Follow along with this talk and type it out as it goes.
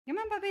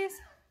on, puppies.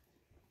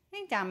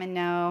 Hey,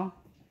 Domino.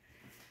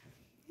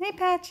 Hey,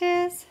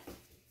 Patches.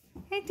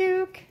 Hey,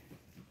 Duke.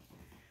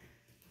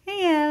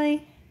 Hey,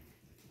 Ellie.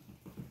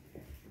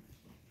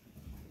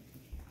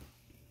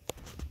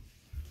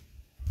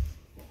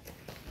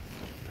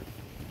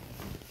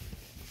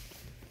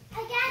 I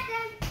got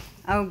them.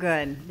 Oh,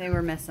 good. They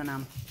were missing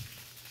them.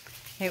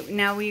 Hey,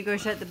 now will you go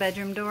shut the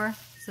bedroom door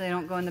so they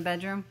don't go in the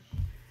bedroom?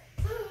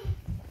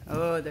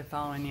 Oh, they're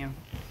following you.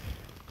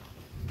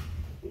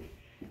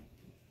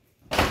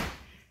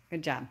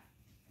 Good job.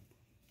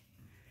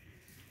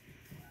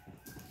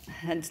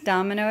 That's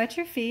Domino at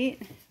your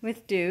feet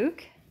with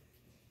Duke.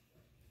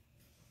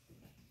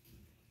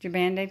 Did your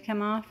Band-Aid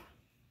come off?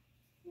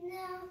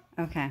 No.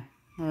 Okay.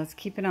 Well, let's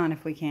keep it on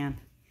if we can.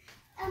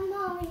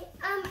 Mommy,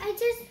 I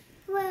just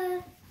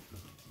one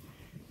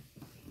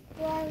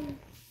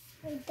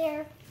right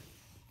there.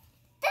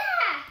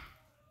 Ah!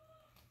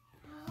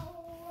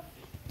 Oh.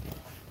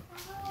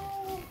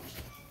 Oh.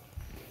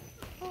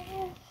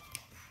 Oh.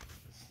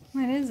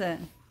 What is it?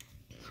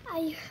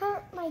 I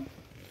hurt my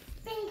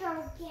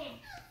finger again.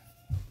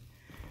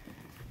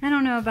 I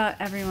don't know about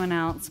everyone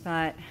else,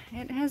 but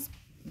it has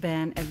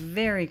been a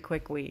very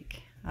quick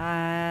week.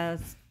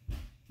 It's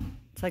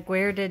like,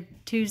 where did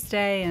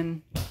Tuesday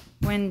and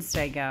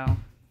Wednesday go?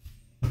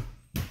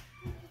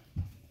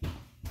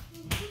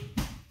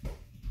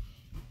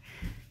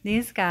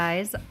 These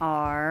guys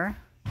are,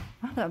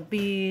 well, they'll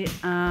be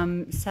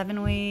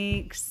 7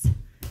 weeks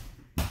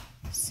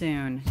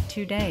soon.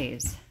 2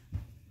 days.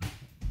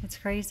 It's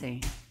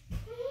crazy.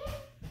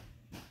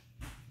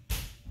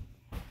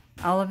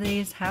 All of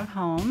these have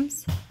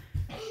homes.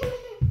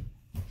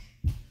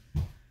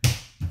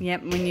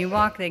 Yep, when you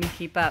walk, they can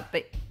keep up,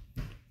 but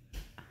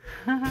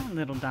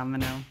little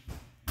Domino.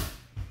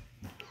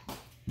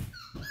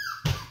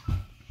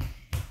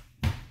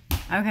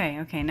 Okay,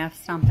 enough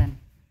stomping.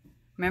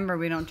 Remember,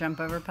 we don't jump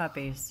over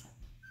puppies.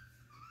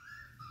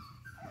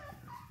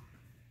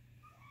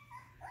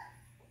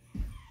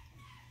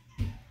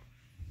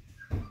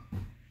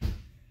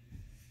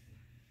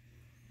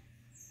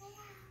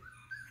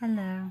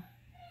 Hello.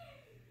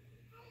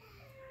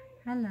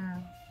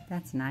 Hello.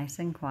 That's nice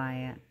and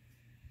quiet.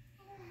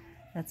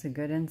 That's a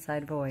good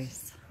inside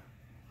voice.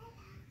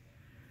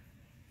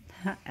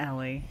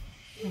 Ellie.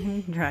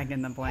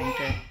 Dragging the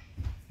blanket.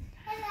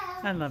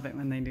 Hello. I love it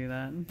when they do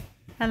that.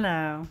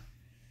 Hello.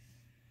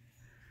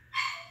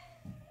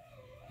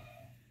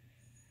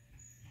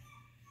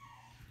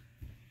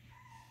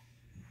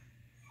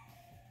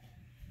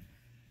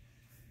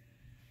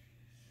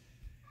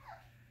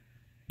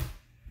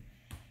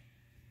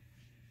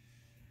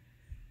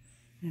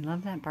 I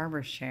love that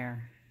barber's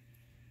chair.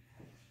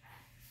 Oh,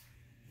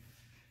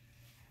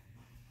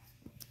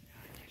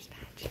 there's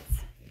Patches.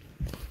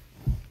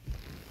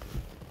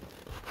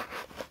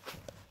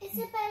 Is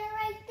it better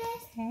like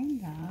this?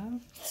 Hello.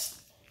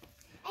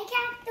 I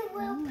got the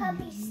little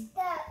puppy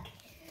stuck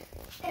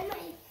in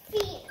my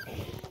feet.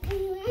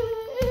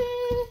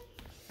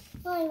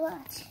 Oh,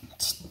 watch.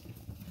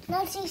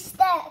 Now she's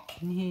stuck.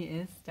 He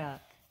is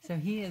stuck. So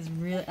he is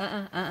really,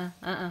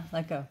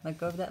 let go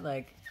of that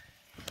leg.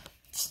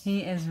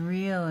 He is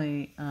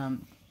really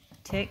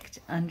ticked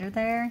under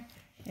there.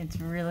 It's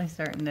really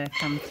starting to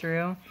come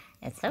through.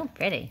 It's so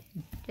pretty,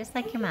 just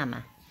like your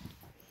mama.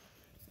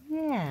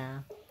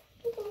 Yeah.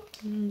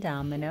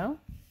 Domino.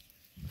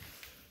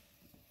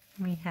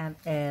 We have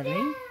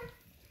Ellie.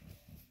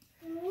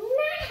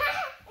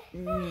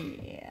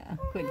 Yeah,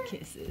 good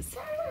kisses.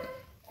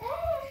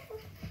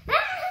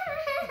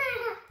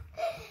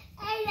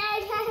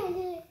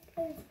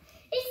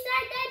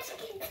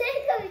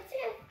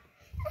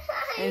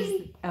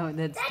 Oh,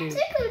 that's Duke.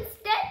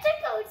 That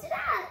tickles,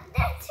 stop.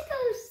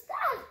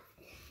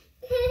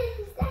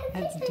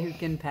 That's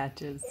Duke and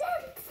Patches.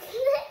 That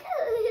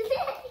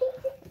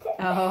tickles.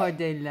 Oh,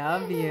 they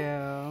love you.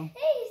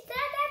 Hey,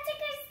 stop, that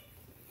tickles.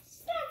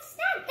 Stop,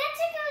 that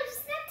tickles.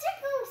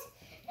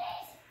 Hey,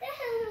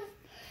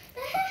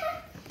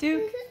 stop.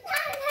 Duke.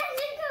 Stop, that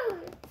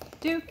tickles.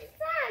 Duke.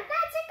 Stop,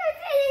 that tickles.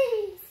 Hey,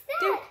 stop.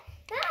 Duke.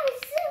 That was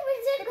super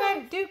tickles. Okay,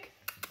 Duke.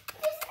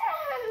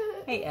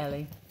 Stop. Hey,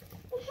 Ellie.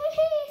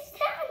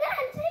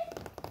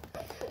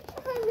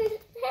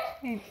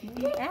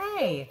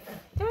 Hey,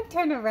 don't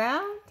turn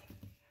around.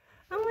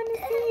 I want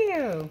to see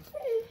you.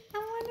 I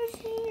want to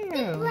see you.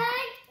 The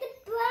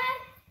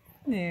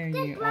There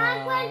you black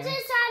are. one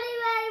just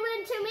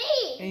went to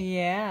me.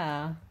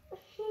 Yeah.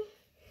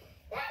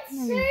 That's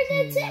sure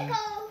the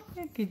tickle.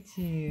 Look at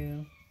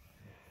you.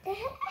 Hey,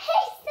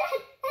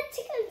 that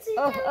tickles.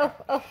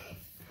 Oh.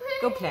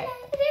 Go play.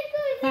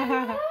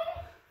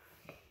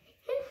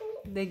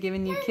 They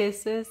giving you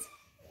kisses?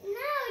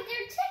 No,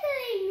 they're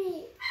tickling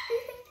me.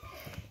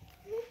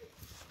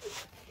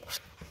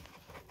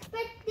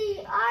 But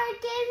they are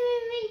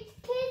giving me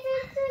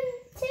kisses and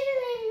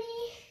tickling me.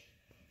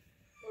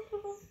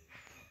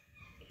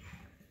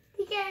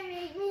 You can't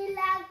make me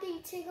laugh. They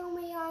tickle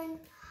me on.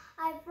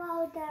 I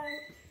fall down.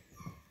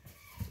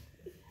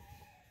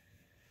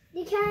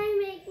 You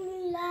can't make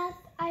me laugh.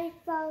 I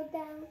fall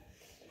down.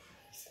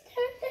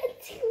 Stop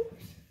that tickles.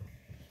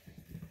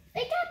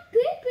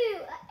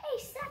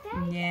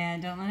 Yeah,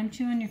 don't let him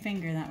chew on your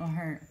finger. That will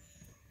hurt.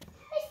 I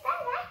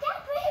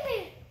got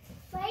boo-boo.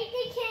 Wait,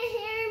 they can't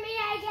hear me.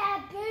 I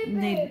got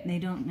boo-boo. They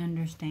don't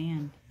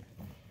understand.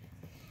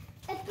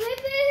 A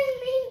boo-boo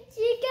means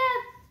you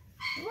got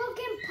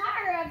broken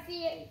part of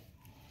you.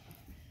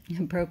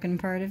 A broken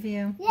part of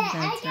you? Yeah,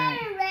 That's I got right.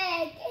 a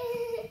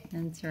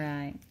red. That's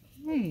right.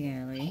 There you go,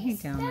 Lee. You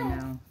go,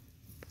 Minnow.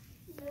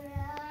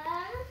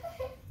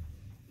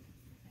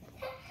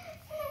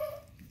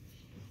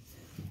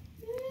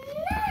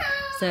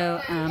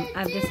 So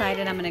I've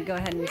decided I'm going to go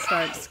ahead and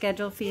start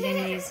schedule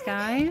feeding these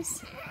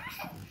guys.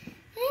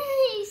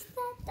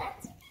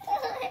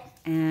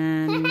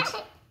 And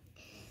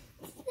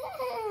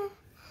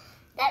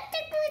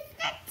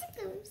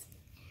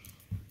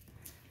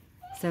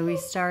so we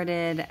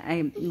started,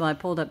 I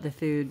pulled up the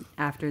food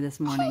after this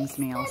morning's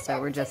meal, so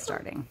we're just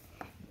starting.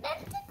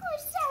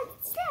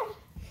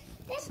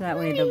 So that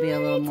way they'll be a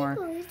little more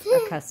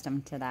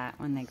accustomed to that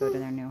when they go to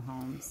their new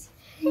homes.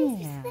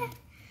 Yeah.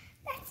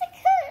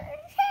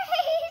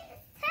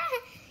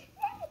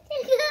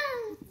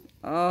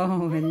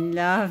 Oh, I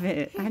love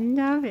it. I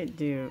love it,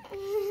 Duke.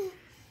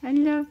 I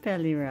love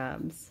belly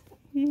rubs.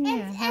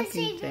 Yeah,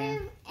 happy to.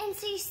 And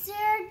she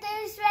served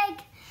those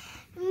like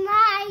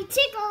my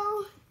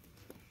tickle.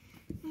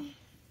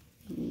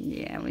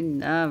 Yeah, we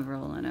love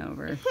rolling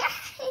over. Hey,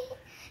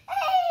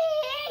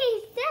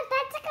 stop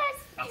that tickles.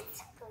 That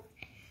tickles.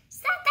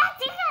 Stop that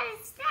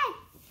tickles. Stop.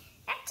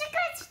 That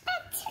tickles.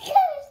 That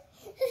tickles.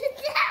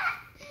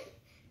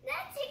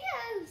 That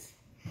tickles.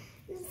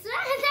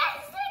 Stop that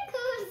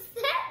tickles.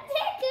 That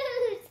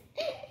tickles.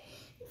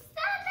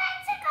 Stop that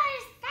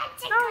tickles. That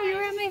tickles. Oh, you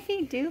were at my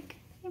feet, Duke.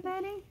 Hey,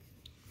 buddy.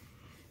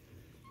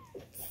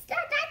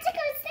 Stop that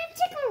tickles. That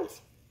tickles.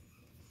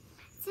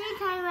 See,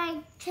 kind of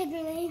like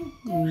tickling.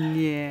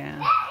 Yeah.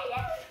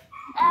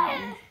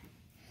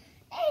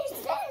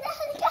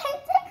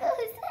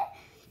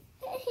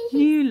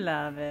 You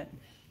love it.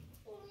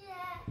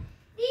 Yeah.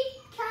 These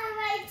kind of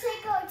like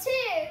tickle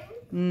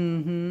too.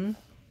 Mm-hmm.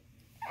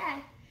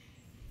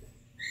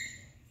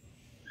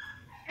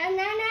 No, no, no,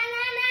 no, no,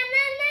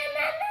 no, no,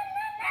 no,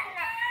 no,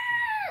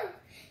 no.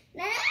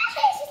 No,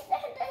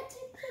 stop that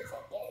tickles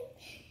again.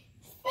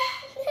 Stop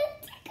that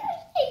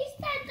tickles. Please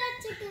stop that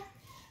tickles.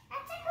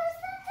 That tickles,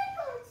 that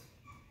tickles.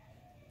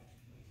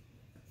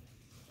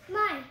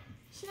 Mine,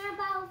 snap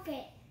out of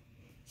it.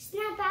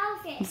 Snap out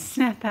of it.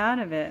 Snap out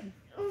of it.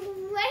 What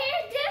are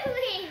you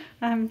doing?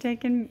 I'm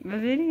taking a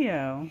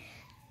video.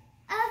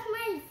 Of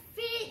my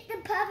feet. The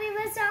puppy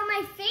was on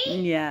my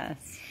feet.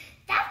 Yes.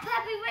 That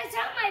puppy was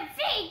on my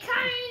feet,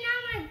 coming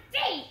on my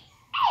feet.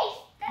 Hey,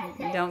 stop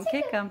that Don't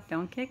kick tickle. him.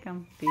 Don't kick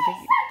him. Be Stop the...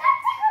 that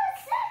tickles.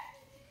 Stop.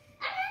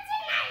 I'm not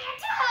taking out your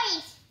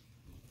toys.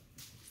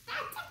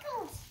 Stop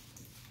tickles.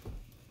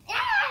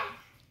 Ah.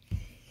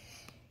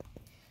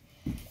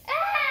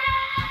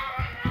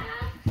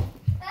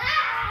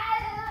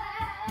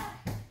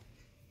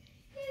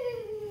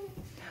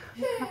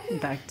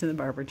 Back to the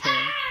barber chair.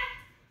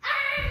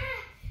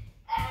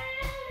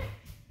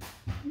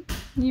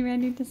 You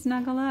ready to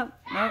snuggle up?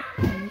 Oh,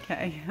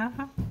 okay.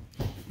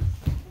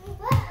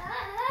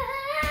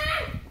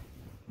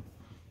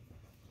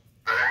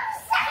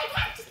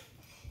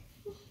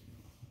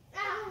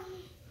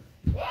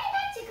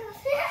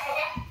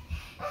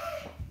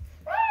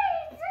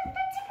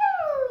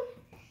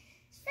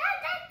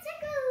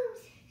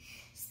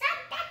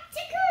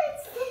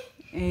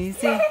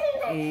 Easy,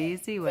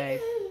 easy way.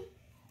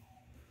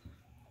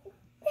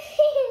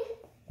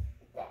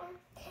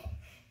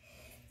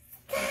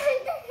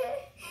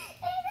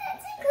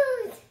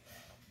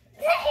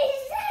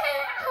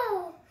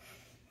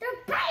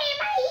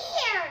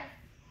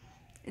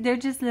 They're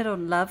just little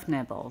love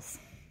nibbles.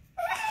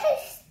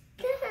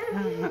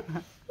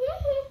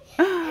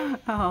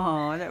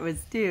 Oh, that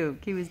was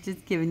Duke. He was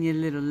just giving you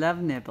little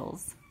love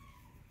nibbles.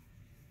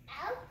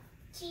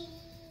 Ouchie.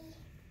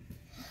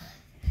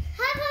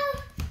 How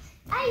about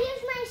I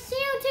use my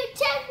shield to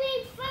protect me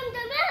from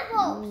the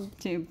nibbles?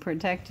 To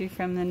protect you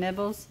from the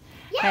nibbles?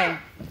 Yeah. Hey,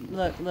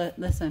 look,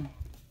 listen.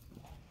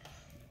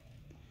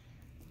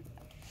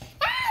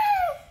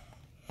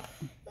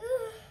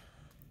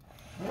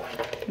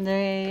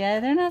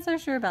 They're not so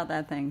sure about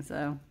that thing, so.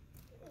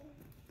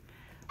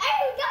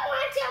 I don't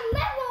want to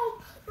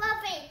nibble,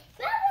 Fluffy.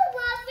 Nibble,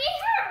 Fluffy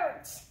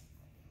hurts.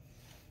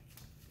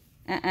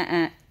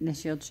 The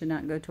shield should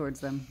not go towards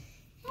them.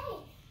 Hey,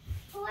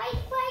 why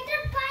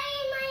they're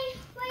biting my...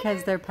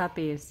 Because they're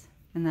puppies,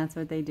 and that's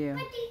what they do.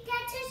 But they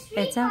got to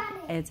sleep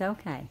on it. It's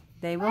okay.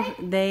 They will.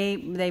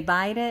 They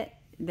bite it,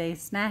 they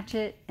snatch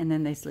it, and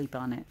then they sleep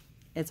on it.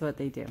 It's what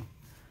they do.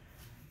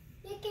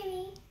 Look at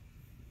me.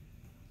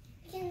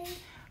 Look at me.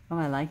 Oh,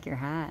 I like your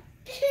hat.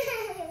 It's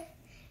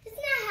not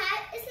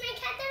hot. It's my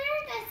cat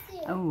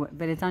that Oh,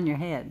 but it's on your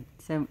head,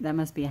 so that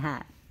must be a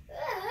hat.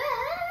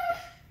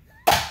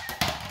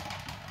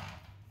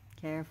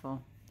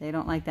 Careful. They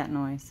don't like that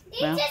noise.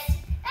 Well,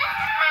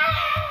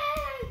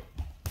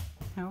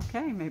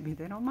 okay, maybe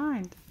they don't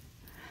mind.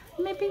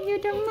 Maybe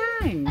you don't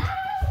mind. How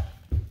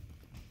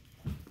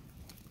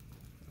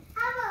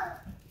about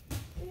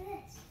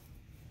this?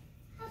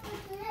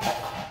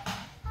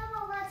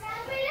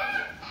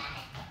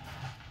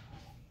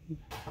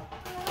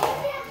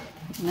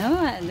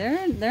 No,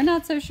 they're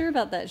not so sure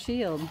about that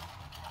shield.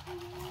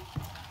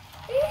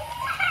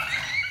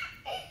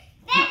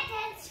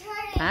 That's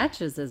hurting.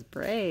 Patches is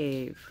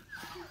brave.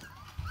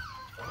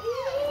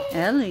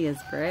 Ellie is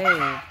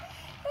brave.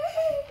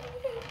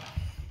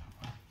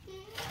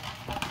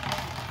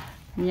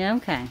 Yeah,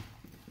 okay.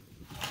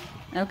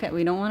 Okay,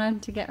 we don't want him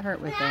to get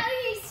hurt with Now it.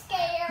 you're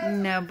scared.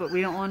 No, but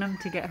we don't want him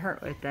to get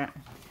hurt with it.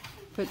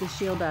 Put the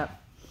shield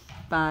up.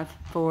 5,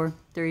 4,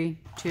 3,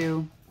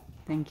 2.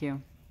 Thank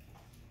you.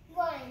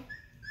 1.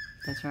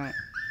 That's right.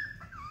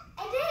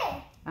 I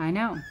did. I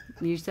know.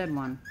 You said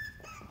 1.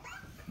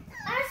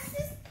 I was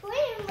just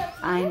playing with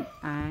you.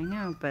 I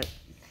know, but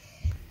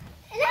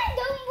And I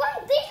don't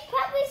want these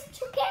puppies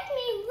to get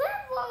me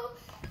level.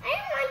 I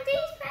don't want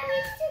these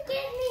puppies to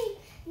get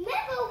me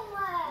level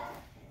 1.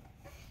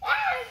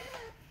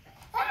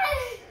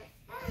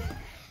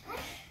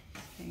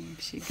 there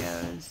she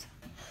goes.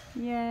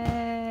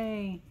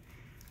 Yay!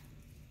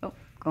 Oh,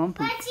 go and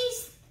poop. But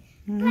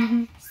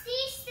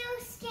she's still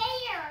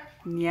scared.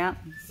 Yep.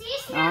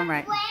 She's All not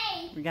right.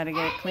 playing. We gotta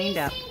get it cleaned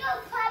up. Every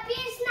single puppy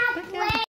is not Okay. playing.